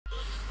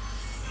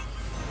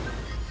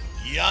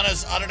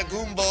Giannis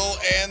Antetokounmpo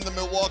and the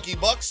Milwaukee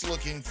Bucks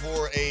looking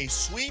for a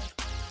sweep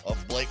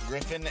of Blake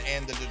Griffin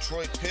and the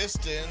Detroit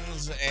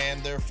Pistons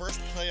and their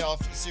first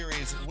playoff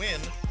series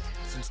win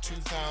since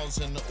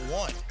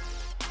 2001.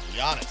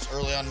 Giannis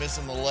early on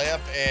missing the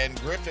layup, and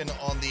Griffin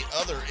on the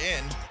other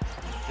end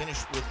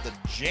finished with the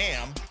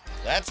jam.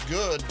 That's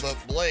good, but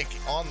Blake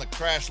on the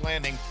crash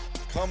landing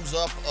comes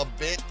up a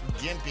bit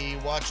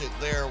gimpy. Watch it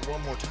there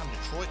one more time.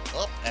 Detroit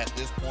up at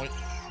this point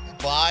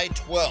by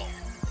 12.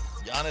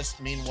 Giannis,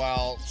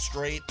 meanwhile,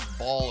 straight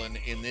balling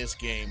in this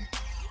game.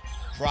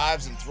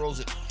 Drives and throws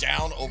it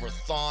down over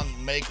Thon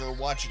Maker.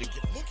 Watch it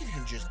again. Look at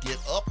him just get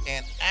up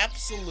and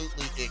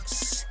absolutely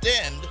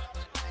extend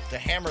to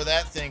hammer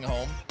that thing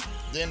home.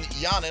 Then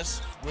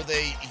Giannis with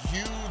a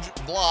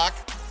huge block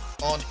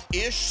on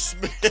Ish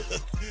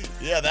Smith.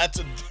 Yeah, that's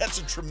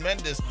a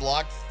tremendous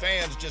block.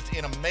 Fans just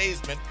in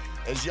amazement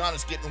as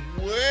Giannis getting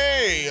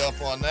way up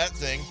on that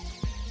thing.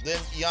 Then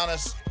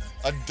Giannis,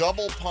 a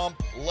double pump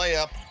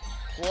layup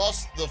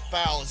plus the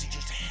foul as he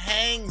just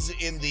hangs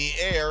in the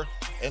air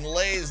and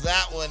lays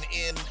that one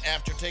in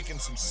after taking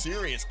some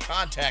serious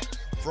contact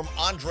from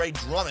Andre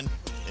Drummond.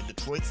 And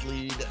Detroit's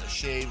lead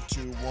shaved to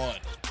 1.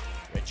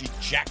 Reggie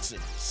Jackson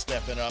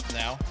stepping up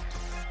now,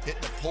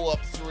 hitting a pull-up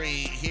three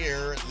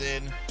here,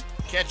 then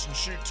catch and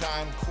shoot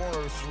time,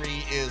 corner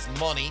three is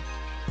money.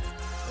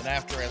 Then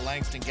after a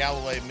Langston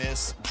Galloway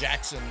miss,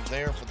 Jackson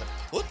there for the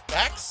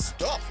putback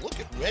stuff. Look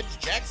at Reggie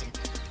Jackson,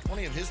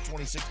 20 of his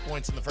 26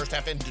 points in the first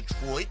half, and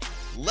Detroit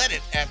led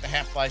it at the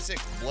half by 6.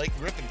 Blake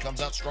Griffin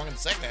comes out strong in the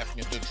second half,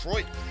 and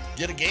Detroit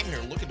get a game here,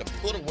 looking to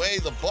put away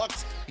the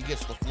Bucks. He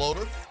gets the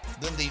floater,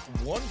 then the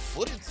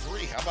one-footed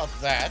three. How about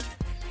that?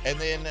 And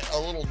then a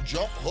little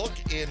jump hook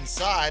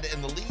inside,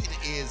 and the lead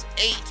is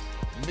 8.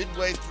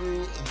 Midway through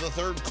the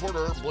third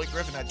quarter, Blake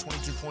Griffin had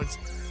 22 points,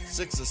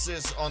 6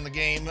 assists on the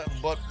game,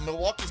 but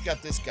Milwaukee's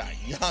got this guy,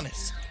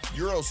 Giannis.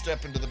 Euro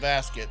step into the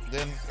basket.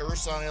 Then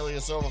Ersan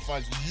Ilyasova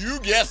finds, you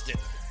guessed it,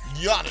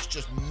 Giannis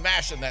just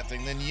mashing that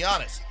thing. Then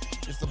Giannis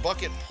gets the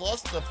bucket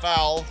plus the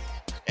foul,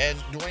 and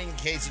Dwayne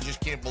Casey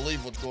just can't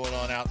believe what's going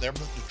on out there,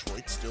 but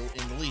Detroit's still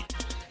in the lead.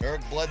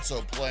 Eric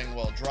Bledsoe playing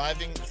well,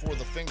 driving for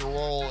the finger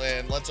roll,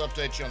 and let's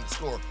update you on the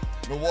score.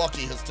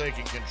 Milwaukee has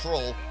taken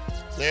control.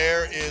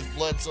 There is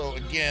Bledsoe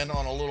again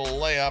on a little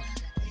layup,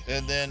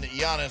 and then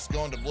Giannis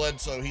going to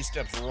Bledsoe. He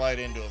steps right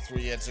into a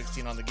three. He had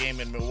 16 on the game,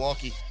 and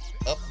Milwaukee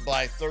up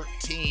by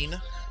 13.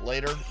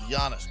 Later,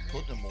 Giannis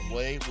putting him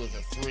away with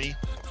a three.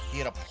 He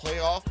had a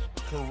playoff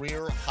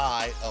career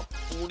high of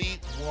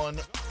 41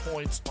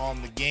 points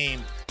on the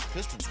game.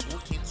 Pistons'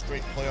 14th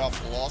straight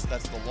playoff loss.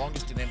 That's the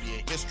longest in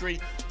NBA history.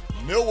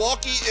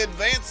 Milwaukee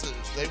advances.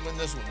 They win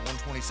this one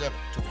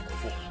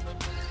 127-104.